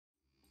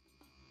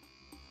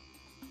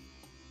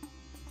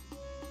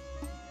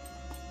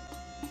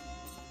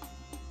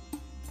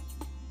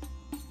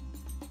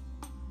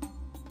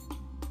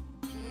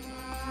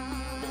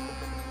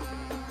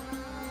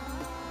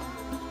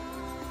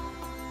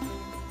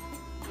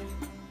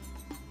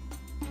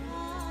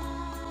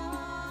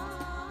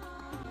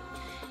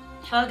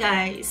Hello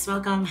guys,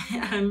 welcome.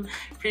 I'm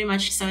pretty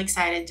much so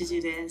excited to do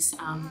this.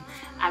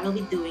 I will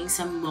be doing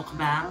some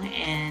mukbang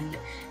and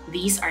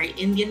these are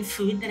Indian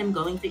food that I'm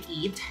going to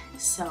eat.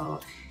 So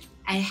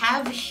I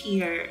have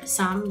here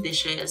some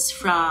dishes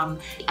from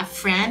a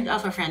friend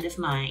of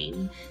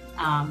mine.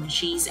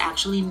 She's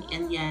actually an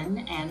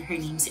Indian and her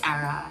name's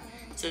Ara.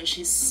 So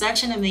she's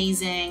such an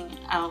amazing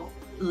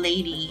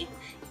lady,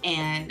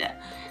 and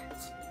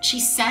she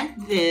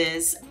sent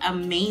this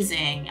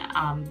amazing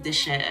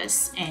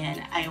dishes,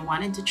 and I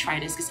wanted to try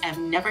this because I've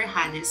never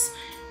had this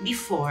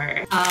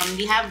before.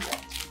 We have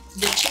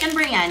the chicken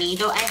biryani,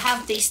 though I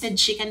have tasted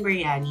chicken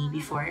biryani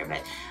before,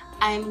 but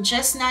I'm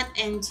just not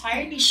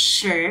entirely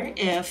sure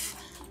if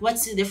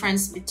what's the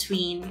difference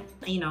between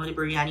the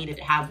biryani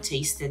that I have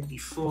tasted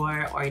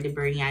before or the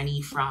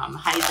biryani from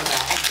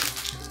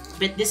Hyderabad.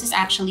 But this is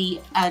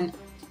actually a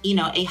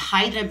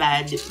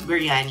Hyderabad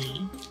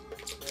biryani.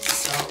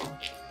 So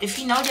if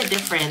you know the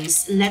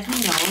difference, let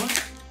me know,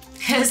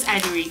 because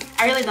I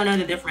really don't know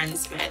the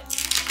difference, but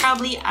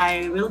probably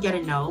I will get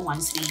to know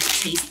once we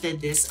tasted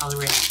this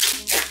already.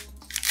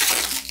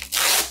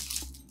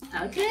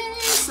 Okay,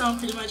 so I'm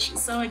pretty much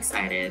so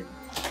excited.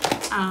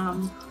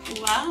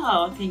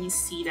 Wow, can you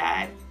see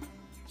that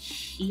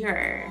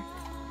here?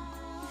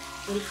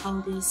 What do you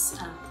call this?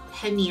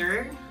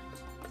 Paneer.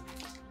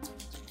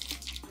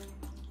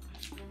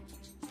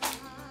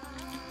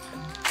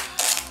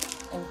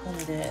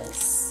 Open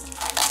this.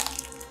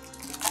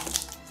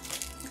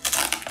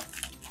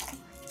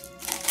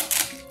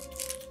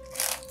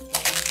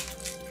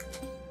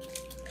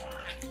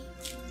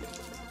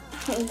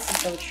 This is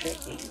so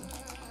tricky.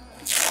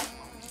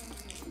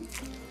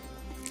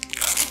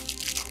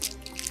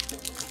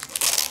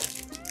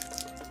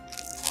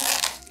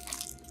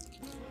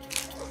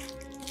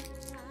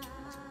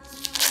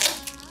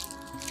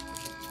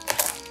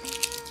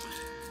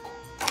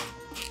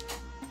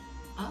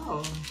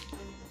 Oh,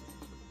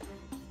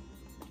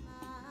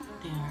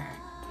 there.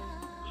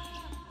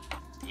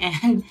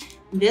 And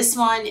this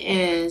one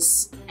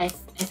is, I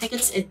think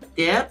it's a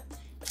dip.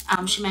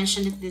 She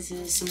mentioned that this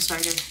is some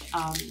sort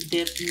of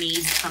dip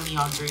made from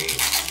yogurt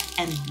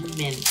and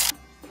mint.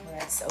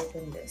 Let's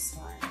open this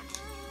one.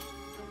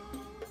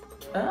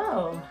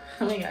 Oh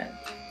my god.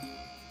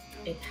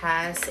 It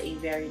has a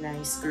very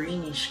nice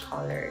greenish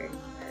color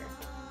here.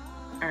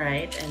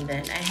 Alright, and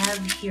then I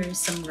have here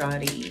some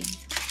roti,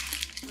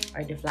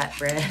 or the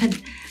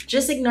flatbread.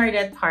 Just ignore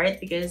that part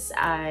because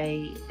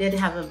I did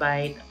have a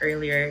bite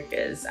earlier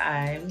because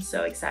I'm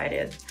so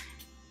excited.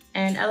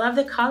 And I love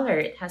the color.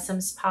 It has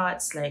some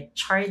spots, like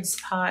charred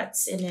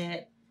spots in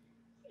it.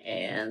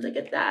 And look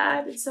at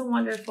that. It's so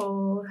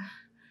wonderful.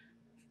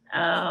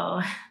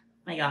 Oh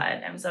my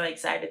god. I'm so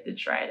excited to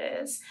try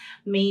this.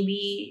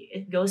 Maybe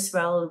it goes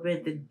well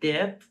with the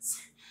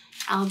dips.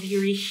 I'll be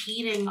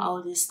reheating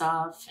all this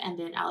stuff and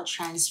then I'll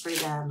transfer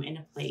them in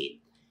a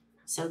plate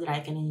so that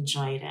I can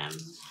enjoy them.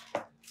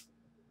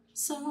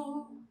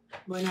 So,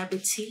 bon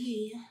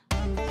appetit.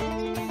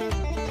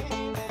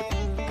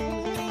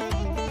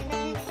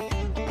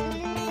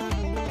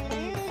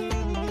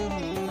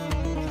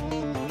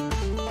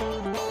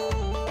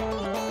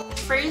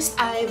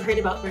 First I've heard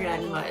about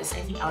biryani was,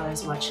 I think I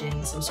was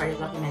watching some sort of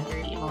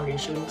documentary in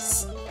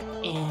Mauritius,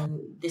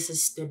 and this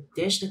is the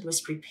dish that was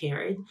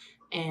prepared.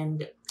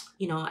 And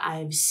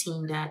I've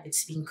seen that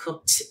it's being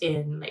cooked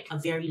in like a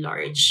very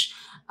large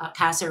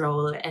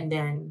casserole, and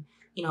then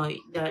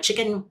the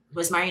chicken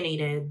was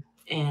marinated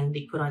and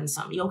they put on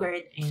some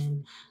yogurt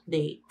and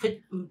they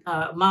put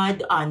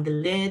mud on the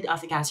lid of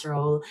the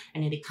casserole,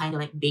 and then they kind of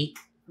like bake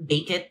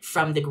it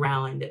from the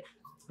ground,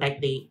 like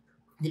they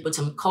put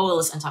some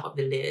coals on top of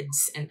the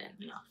lids, and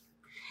then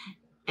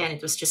and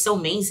it was just so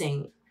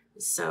amazing.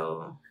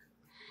 So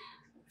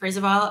first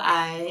of all,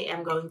 I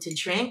am going to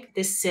drink.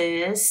 This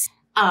is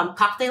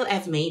cocktail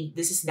I've made.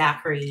 This is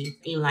daiquiri,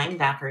 a lime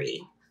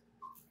daiquiri.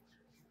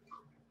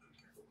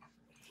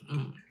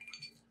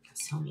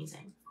 So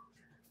amazing.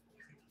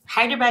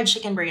 Hyderabad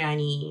chicken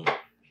biryani,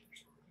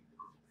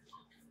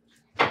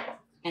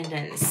 and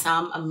then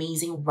some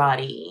amazing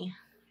roti,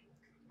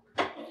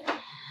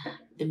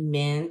 the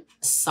mint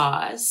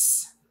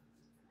sauce,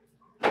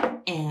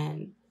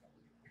 and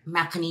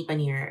MAKHANI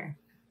paneer.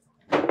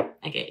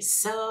 Okay,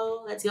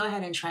 so let's go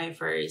ahead and try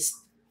first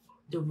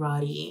the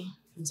roti.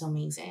 It's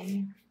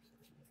amazing.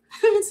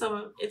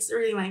 It's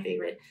really my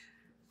favorite.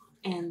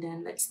 And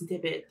then let's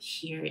dip it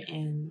here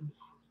in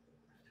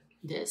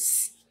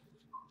this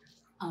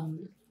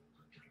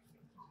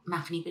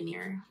MAKHANI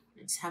paneer.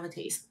 Let's have a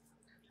taste.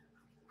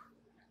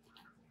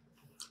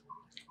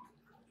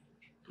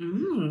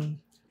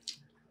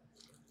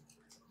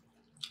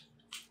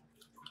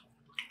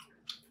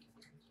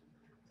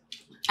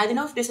 I don't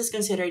know if this is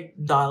considered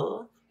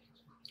dal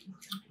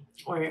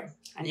or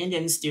an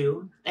Indian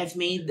stew. I've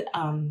made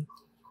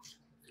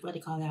what do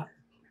you call that?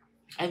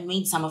 I've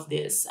made some of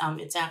this.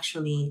 It's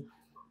actually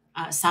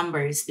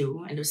sambar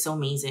stew, and it was so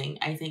amazing.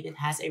 I think it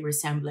has a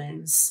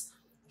resemblance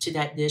to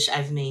that dish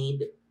I've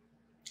made,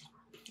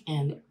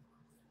 and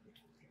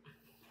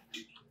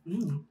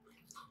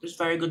it's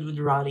very good with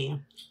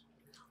roti.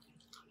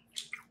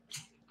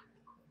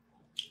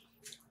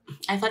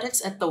 I thought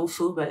it's a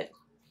tofu, but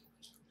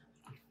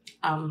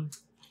um,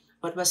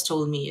 what was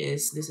told me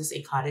is this is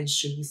a cottage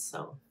cheese.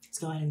 So let's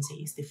go ahead and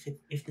taste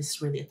if this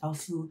is really a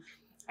tofu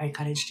or a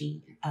cottage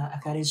cheese. A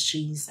cottage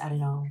cheese. I don't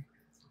know.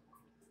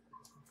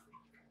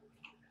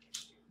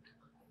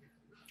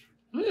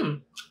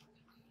 Mm,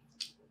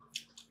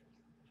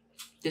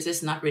 this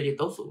is not really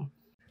tofu.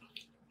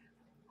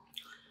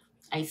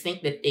 I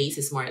think the taste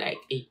is more like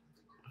a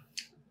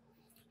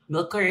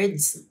milk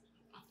curds,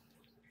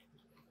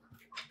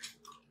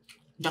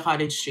 the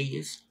cottage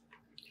cheese.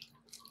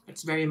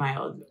 It's very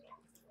mild,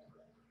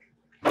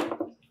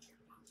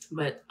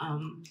 but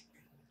mm,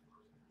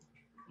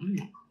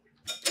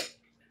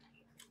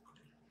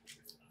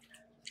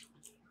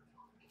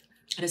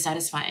 it is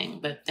satisfying.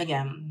 But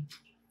again,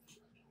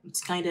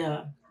 it's kind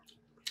of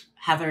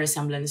have a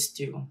resemblance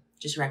to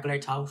just regular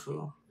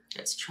tofu.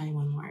 Let's try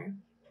one more.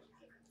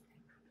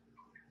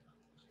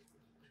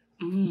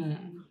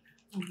 Mm.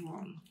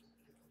 Mm.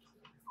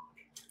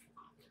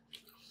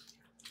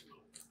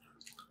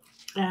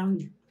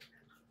 Um,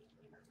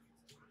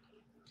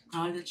 I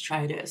want to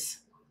try this.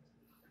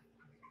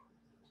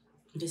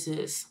 This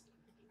is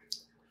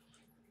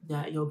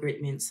the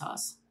yogurt mint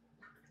sauce.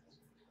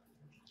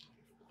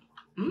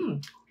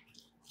 Mm.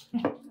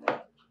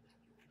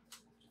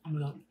 Oh my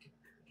god.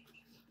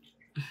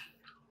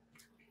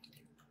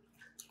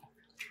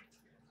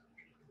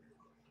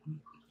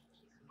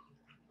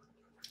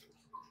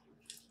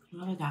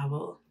 What a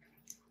gobble.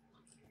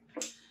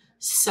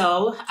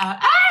 So,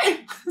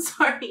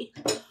 sorry.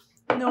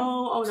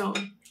 No, oh no.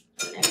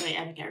 Anyway,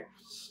 I don't care.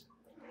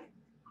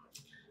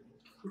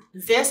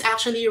 This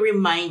actually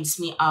reminds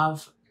me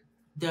of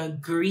the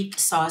Greek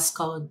sauce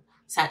called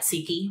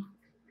tzatziki.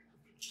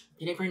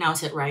 Did I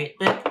pronounce it right?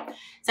 But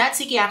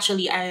tzatziki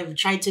actually, I've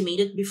tried to make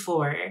it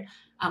before.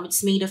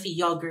 It's made of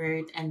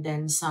yogurt and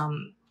then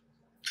some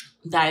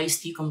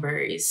diced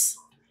cucumbers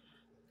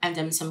and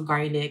then some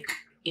garlic.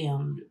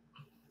 Um,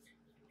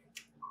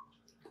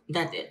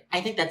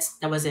 I think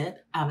that was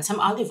it. Some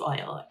olive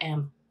oil,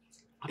 and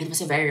it was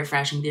a very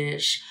refreshing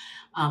dish.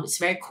 It's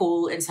very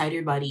cool inside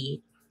your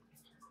body.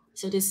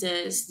 So this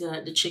is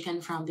the chicken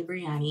from the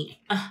biryani.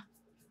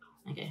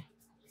 Okay,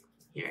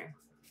 here.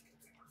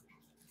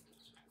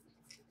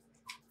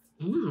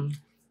 Mm,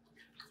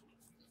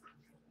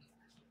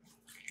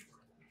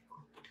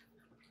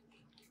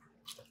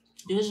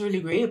 this is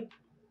really great.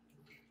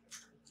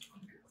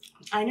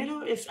 I don't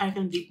know if I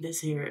can beat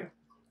this here,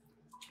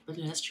 but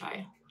let's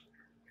try.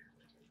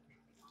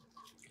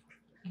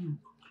 Mm,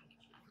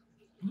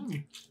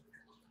 mm.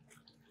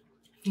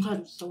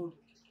 God, so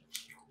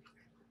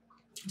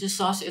the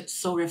sauce, it's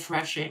so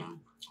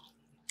refreshing.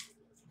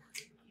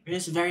 It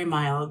is very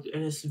mild.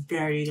 It is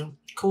very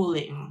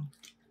cooling.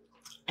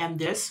 And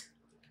this,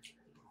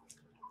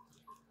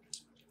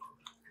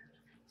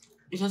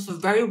 it has a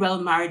very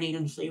well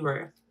marinated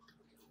flavor.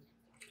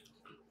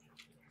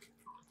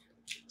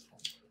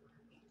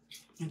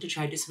 I have to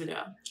try this with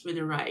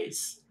the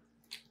rice.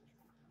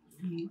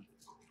 Mm.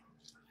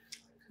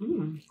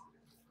 Mm.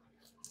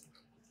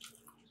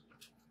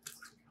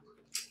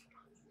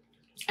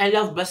 I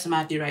love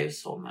basmati rice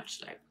so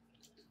much. Like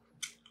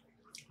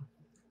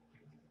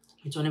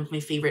it's one of my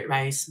favorite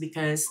rice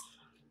because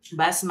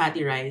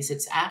basmati rice,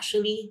 it's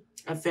actually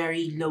a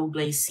very low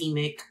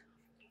glycemic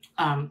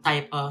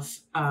type of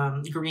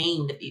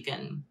grain that you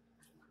can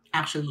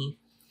actually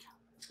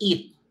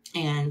eat.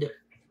 And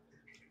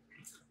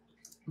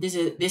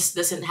this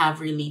doesn't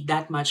have really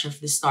that much of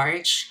the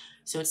starch,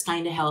 so it's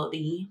kind of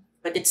healthy,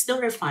 but it's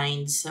still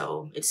refined,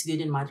 so it's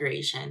good in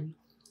moderation.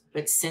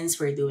 But since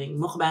we're doing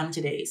mukbang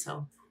today,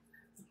 so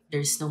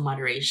there's no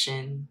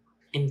moderation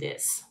in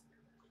this.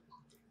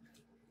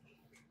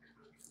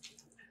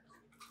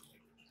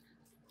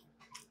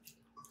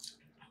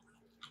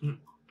 Mm.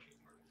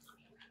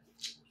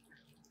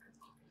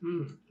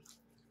 Mm.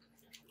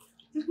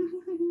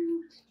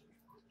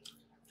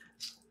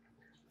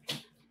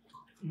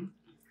 Mm.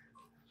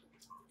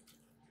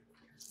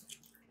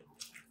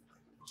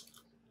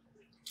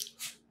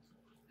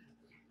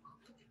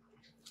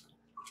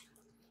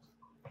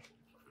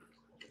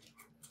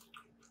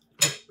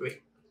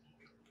 Wait.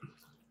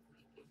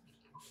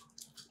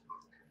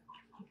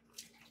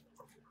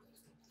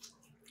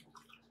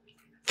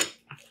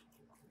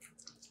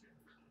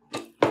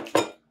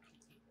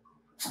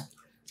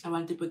 I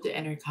want to put the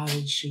inner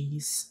cottage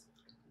cheese.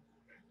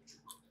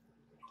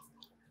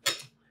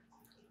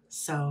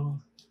 So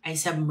I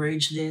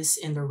submerged this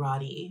in the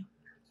roti,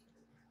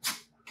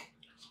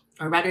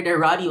 or rather, the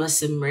roti was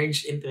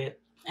submerged into it,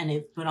 and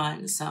I put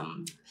on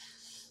some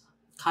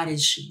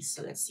cottage cheese.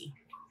 So let's see.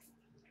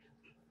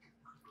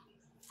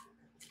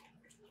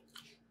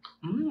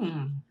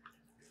 Mm.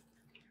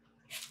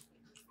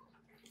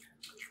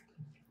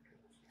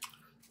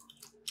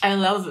 I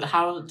love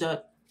how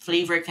the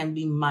flavor can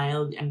be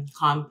mild and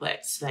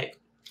complex. Like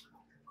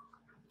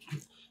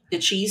the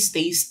cheese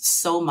tastes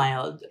so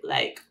mild,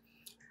 like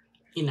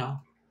you know,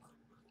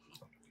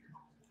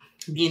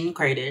 bean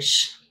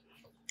curdish,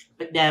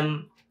 but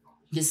then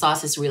the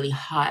sauce is really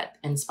hot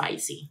and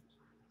spicy.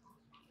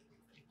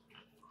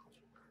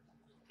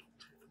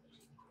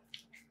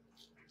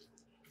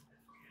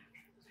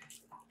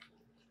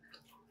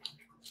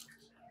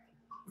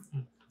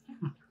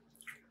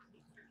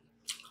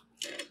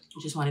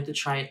 Just wanted to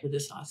try it with the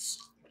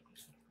sauce.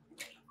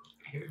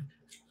 Here.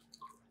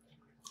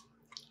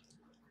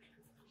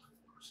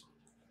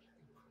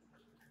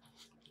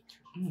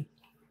 Mm.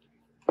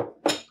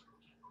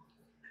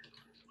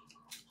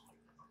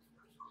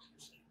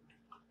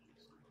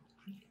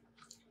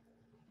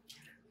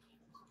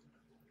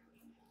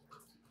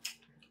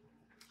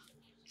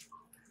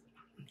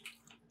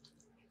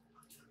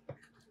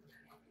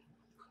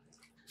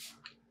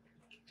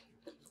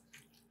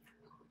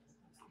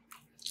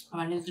 I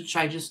wanted to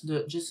try just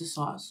the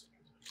sauce.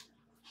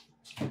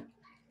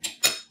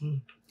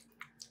 Mm.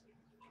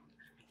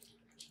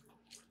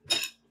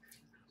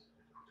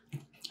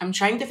 I'm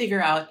trying to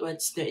figure out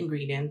what's the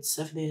ingredients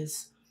of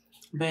this,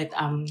 but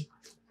I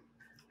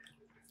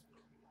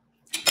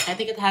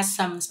think it has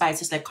some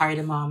spices like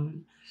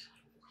cardamom,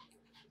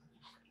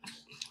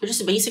 which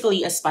is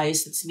basically a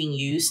spice that's being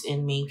used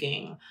in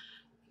making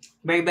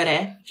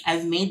berbere.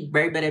 I've made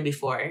berbere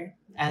before.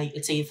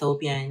 It's a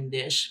Ethiopian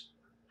dish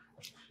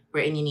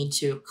wherein you need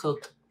to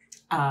cook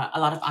a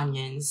lot of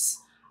onions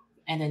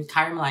and then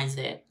caramelize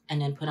it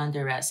and then put on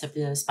the rest of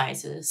the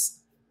spices.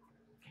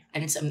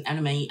 And it's an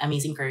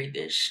amazing curry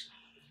dish.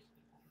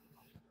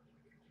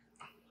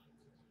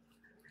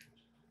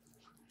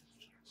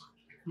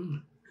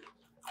 Mm.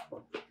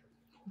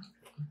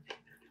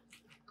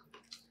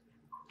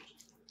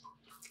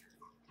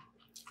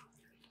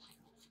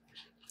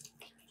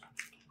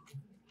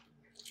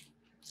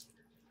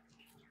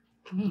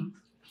 Mm.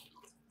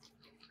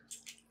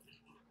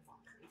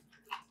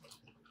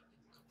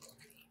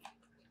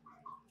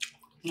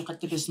 Look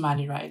at the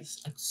basmati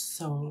rice. It's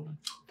so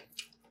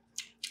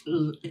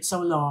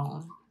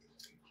long.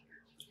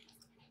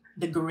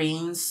 The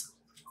grains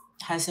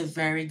has a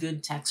very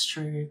good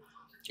texture.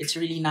 It's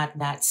really not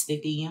that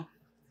sticky.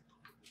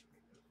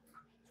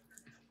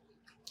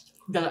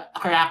 The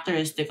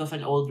characteristic of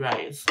an old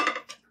rice.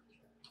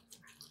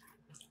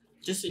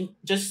 Just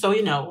so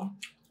you know,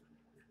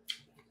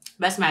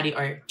 basmati,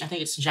 or I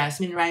think it's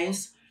jasmine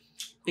rice,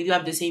 they do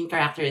have the same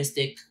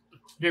characteristic.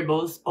 They're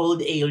both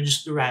old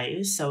aged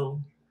rice,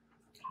 so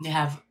they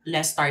have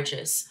less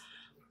starches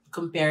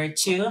compared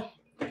to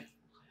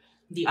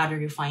the other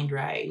refined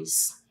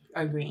rice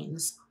or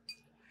grains.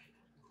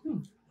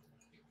 Hmm.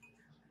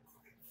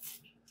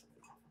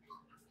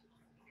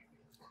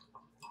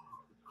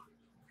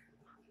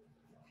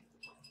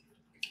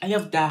 I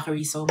love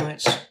daiquiri so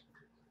much.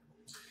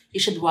 You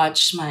should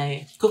watch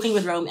my Cooking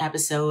with Rome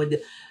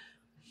episode.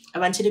 I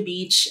went to the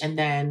beach and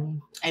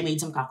then I made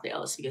some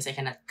cocktails because I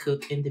cannot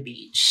cook in the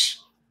beach.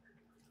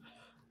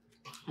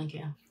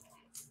 Okay.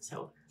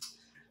 So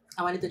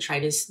I wanted to try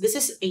this. This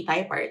is a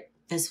Thai part.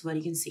 That's what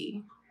you can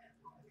see.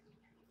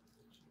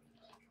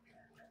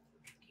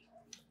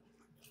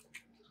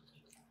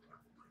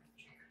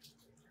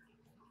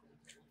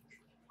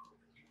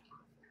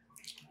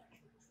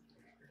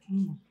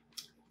 Mm.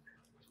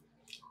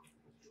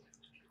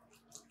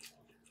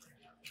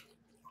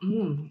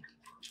 Mm.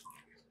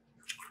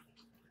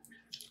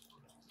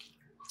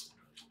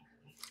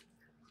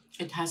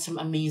 It has some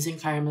amazing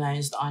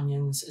caramelized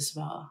onions as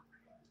well.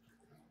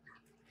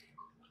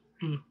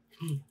 Mm.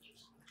 Mm.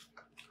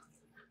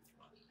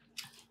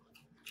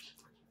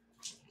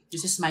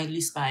 This is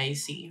mildly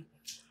spicy,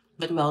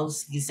 but well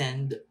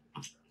seasoned.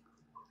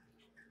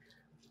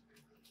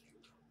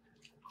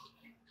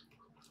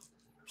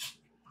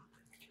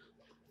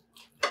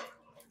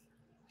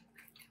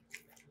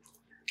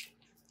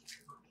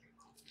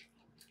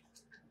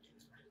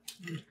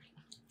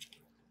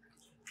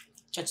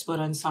 Let's put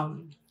on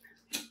some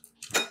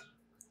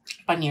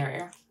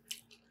paneer.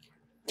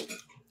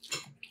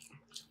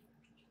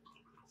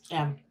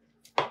 Yeah.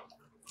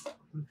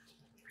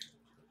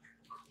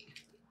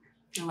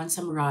 I want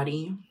some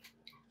roti.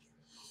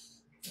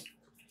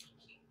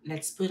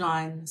 Let's put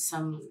on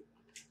some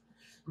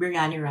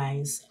biryani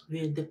rice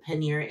with the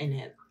paneer in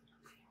it.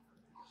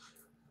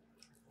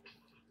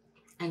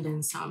 And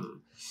then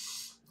some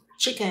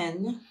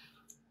chicken,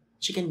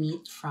 chicken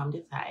meat from the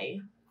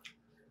thigh.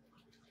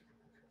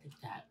 Like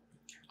that.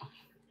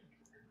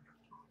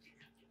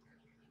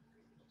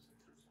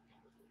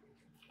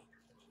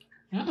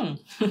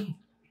 Mm.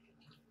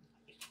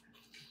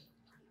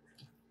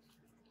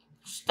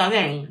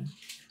 Stunning.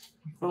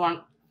 I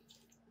want.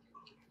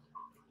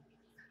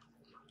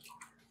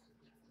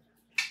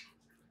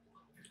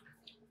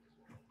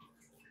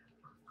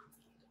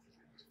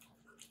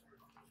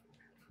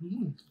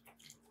 Mm.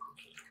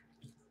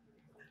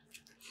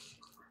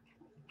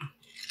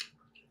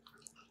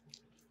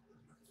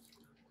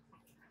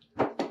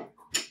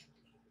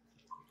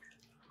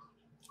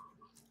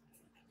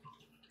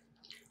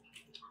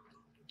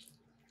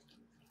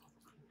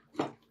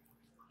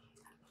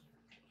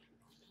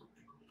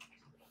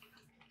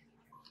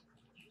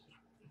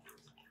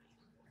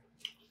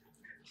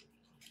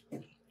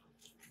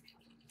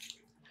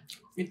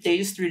 It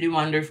tastes really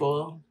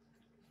wonderful.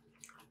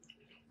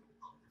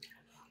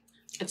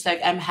 It's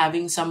like I'm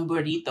having some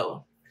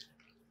burrito.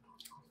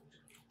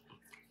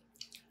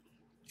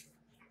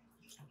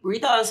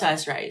 Burrito also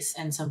has rice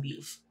and some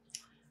beef.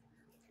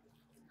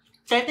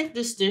 So I think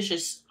this dish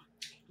is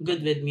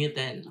good with meat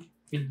than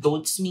with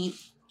goat's meat.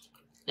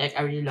 Like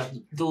I really love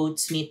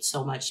goat's meat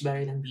so much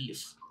better than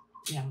beef.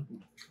 Yeah,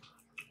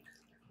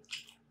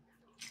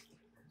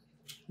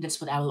 that's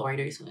what I will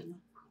order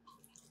soon.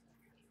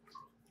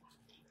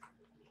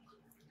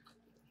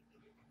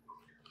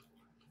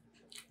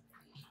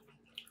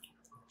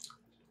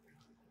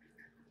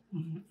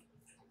 Mhm.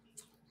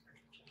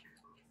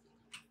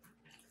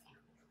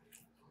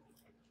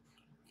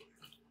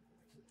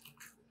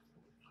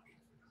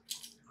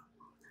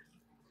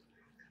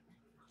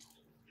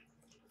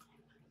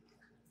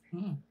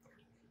 Mm.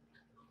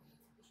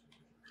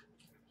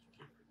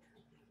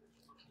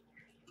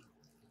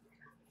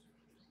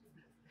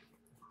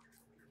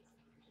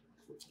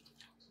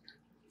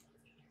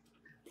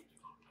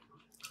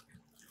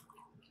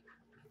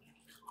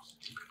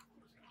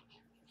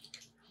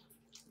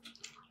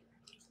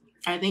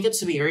 I think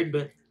it's weird,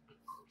 but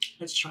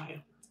let's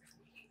try.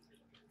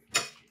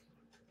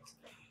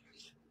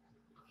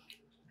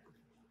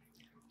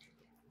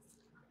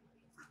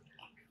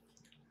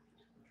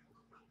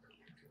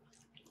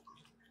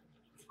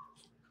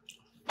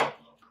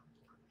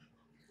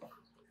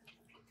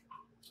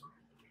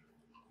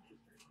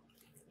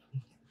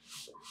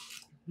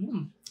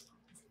 Mm.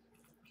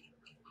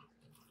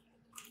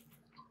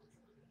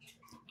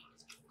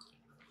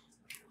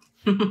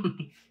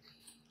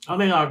 Oh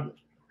my god,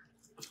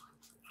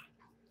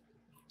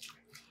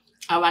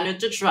 I wanted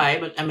to try,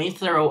 but I may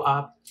throw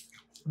up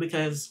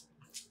because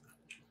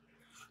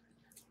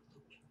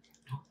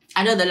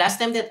I know the last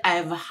time that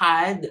I've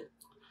had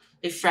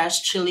a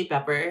fresh chili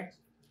pepper,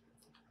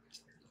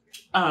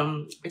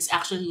 it's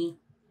actually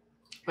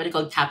what they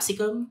call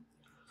capsicum.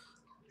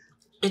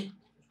 It,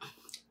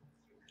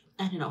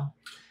 I don't know.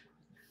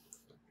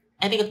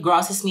 I think it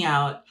grosses me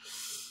out.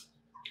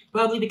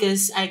 Probably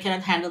because I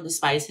cannot handle the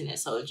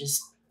spiciness. So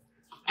just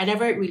I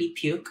never really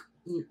puke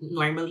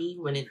normally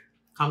when it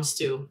comes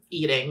to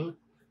eating.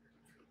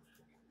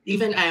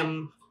 Even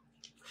I'm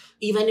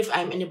even if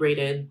I'm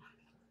inebriated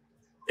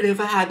and if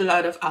I had a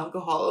lot of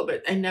alcohol,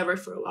 but I never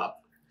throw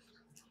up.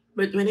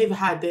 But when I've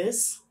had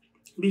this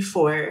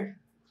before,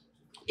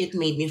 it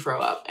made me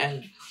throw up,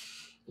 and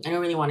I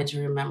don't really wanted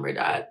to remember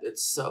that.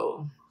 It's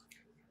so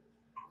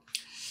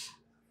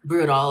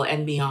brutal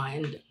and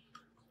beyond.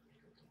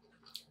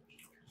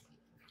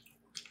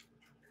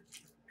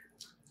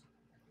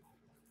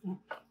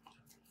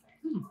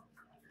 Hmm.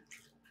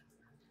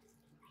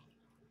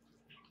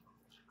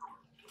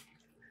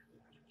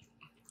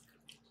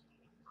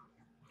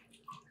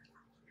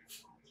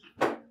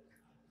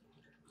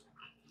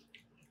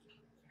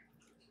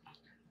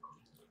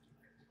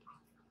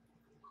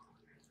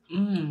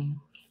 Mm.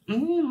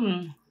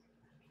 Mm.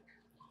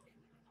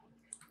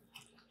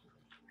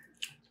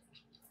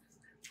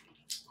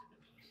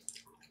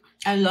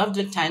 I love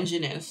the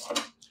tanginess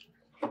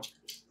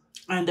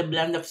and the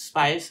blend of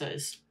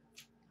spices.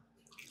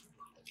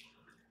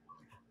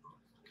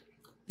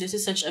 This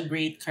is such a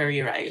great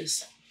curry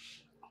rice.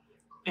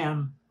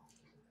 Um,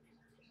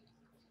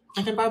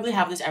 I can probably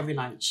have this every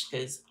lunch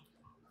because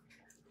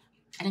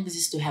I think this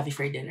is too heavy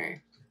for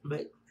dinner.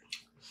 But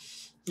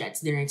yeah,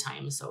 it's dinner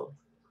time, so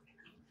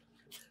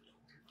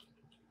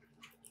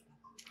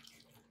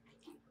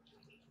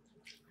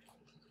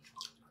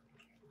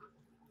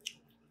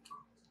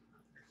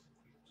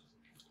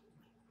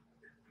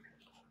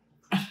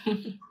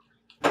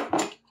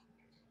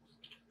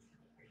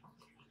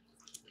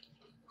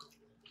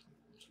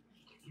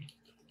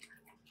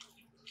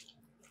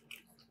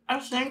I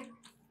think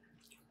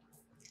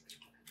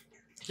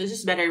this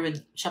is better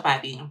with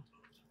chapati.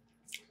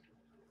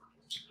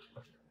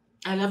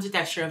 I love the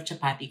texture of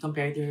chapati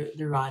compared to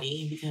the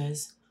roti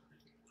because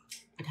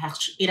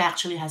it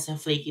actually has a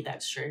flaky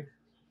texture.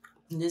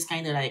 And this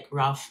kind of like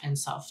rough and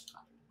soft.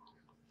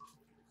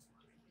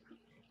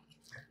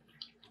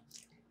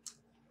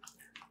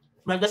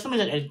 But that's something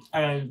that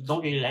I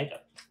don't really like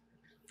it.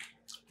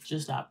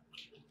 Just that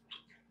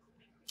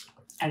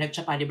I like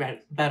chapati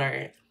bread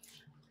better,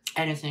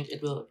 and I think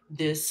it will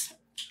this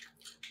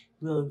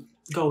will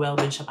go well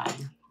with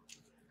chapati.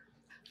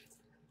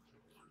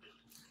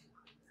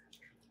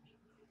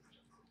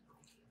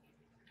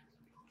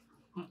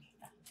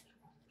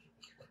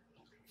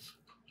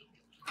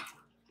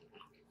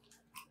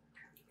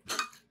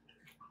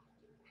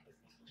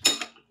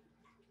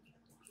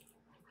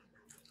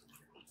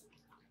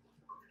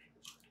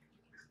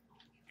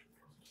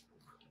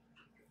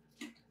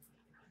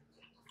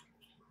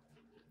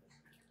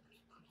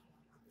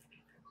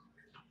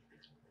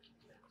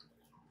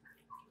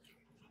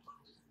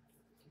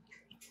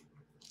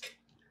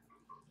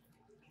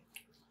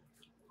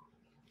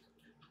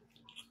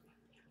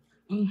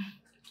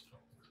 Mm.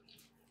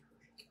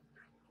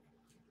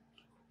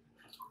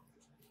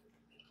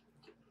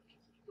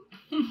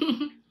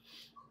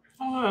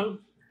 Oh,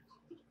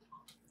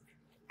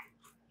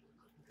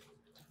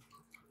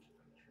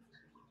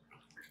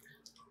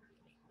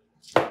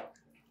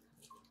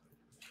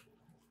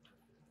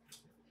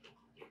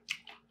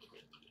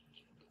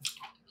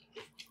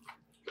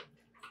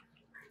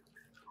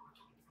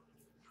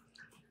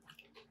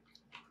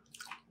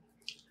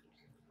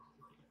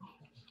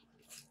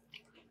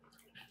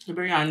 The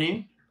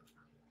biryani,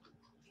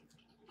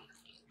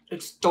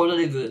 it's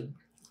totally good.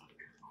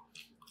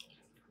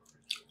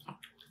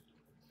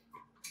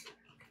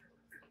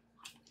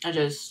 I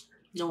just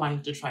don't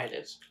want to try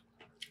this.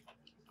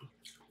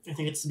 I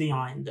think it's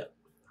beyond.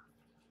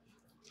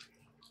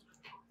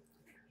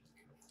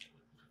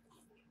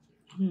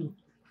 Mm.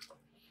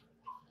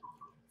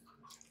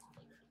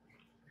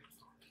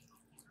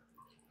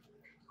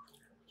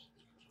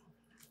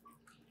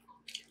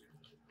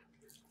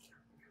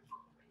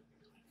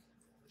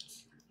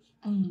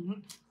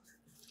 Mm.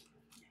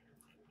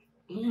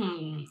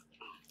 Mm.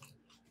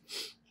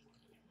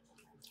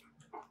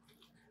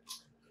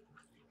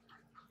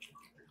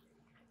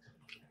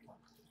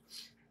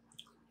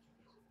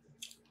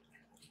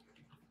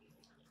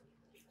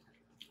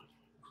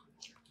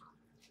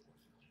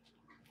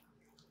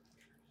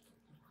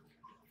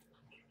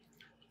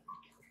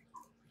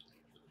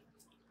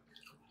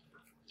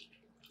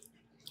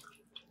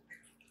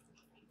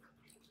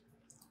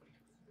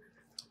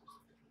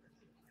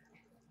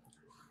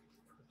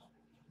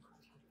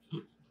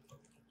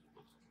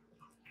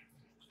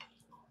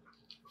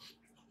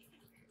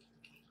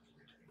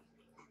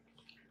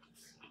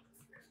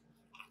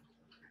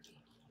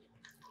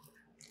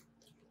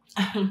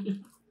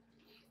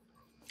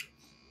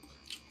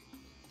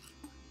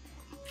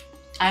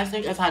 I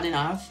think I've had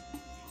enough.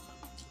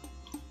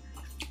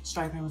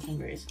 Striking my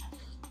fingers.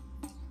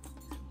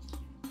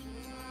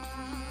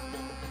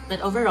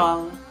 But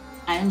overall,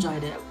 I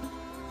enjoyed it.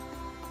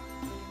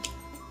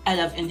 I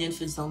love Indian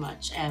food so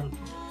much, and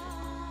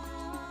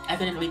I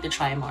couldn't wait to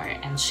try more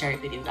and share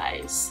it with you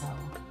guys. So,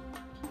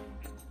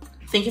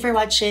 thank you for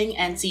watching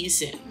and see you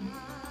soon.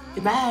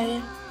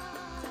 Goodbye!